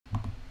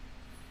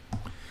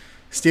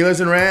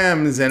Steelers and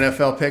Rams,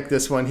 NFL pick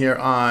this one here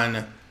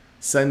on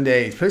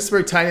Sunday.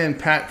 Pittsburgh tight end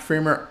Pat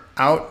Freeman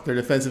out. Their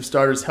defensive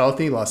starters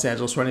healthy. Los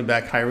Angeles running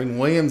back Kyren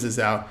Williams is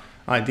out.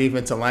 On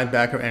defensive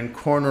linebacker and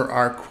corner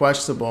are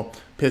questionable.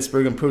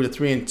 Pittsburgh improved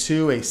to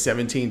 3-2, a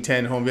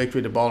 17-10 home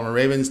victory to Baltimore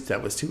Ravens.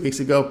 That was 2 weeks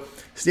ago.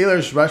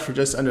 Steelers rushed for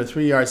just under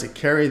 3 yards a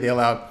carry. They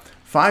allowed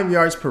 5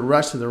 yards per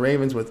rush to the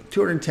Ravens with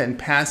 210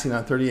 passing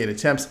on 38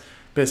 attempts.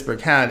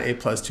 Pittsburgh had a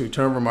 +2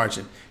 turnover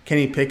margin.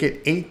 Kenny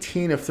Pickett,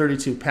 18 of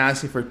 32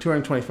 passing for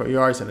 224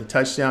 yards and a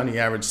touchdown. He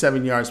averaged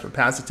 7 yards per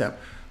pass attempt.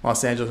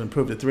 Los Angeles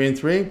improved to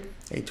 3-3,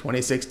 a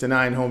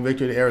 26-9 home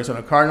victory to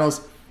Arizona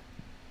Cardinals.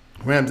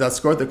 Rams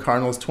outscored the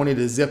Cardinals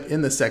 20-0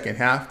 in the second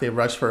half. They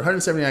rushed for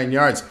 179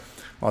 yards.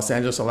 Los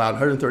Angeles allowed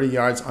 130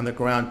 yards on the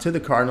ground to the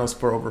Cardinals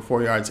for over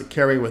 4 yards a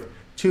carry with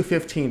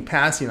 215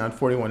 passing on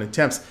 41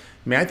 attempts.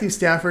 Matthew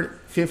Stafford,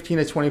 15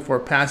 of 24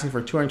 passing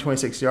for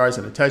 226 yards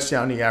and a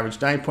touchdown. He averaged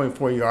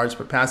 9.4 yards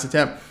per pass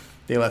attempt.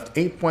 They left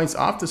 8 points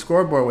off the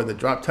scoreboard with a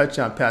drop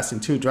touchdown pass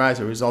in 2 drives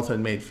that resulted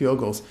in made field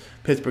goals.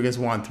 Pittsburgh has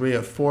won 3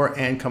 of 4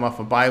 and come off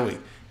a bye week.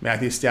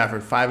 Matthew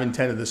Stafford,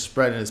 5-10 of the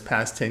spread in his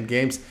past 10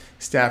 games.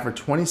 Stafford,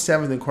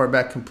 27th in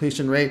quarterback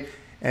completion rate,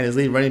 and his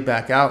lead running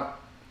back out.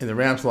 In the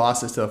Rams'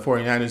 losses to the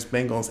 49ers,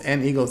 Bengals,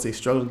 and Eagles, they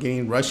struggled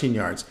gaining rushing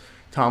yards.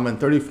 Tomlin,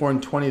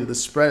 34-20 to the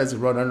spread as a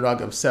road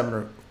underdog of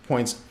 7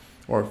 points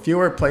or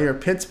fewer. Player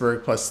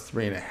Pittsburgh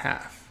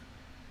 +3.5.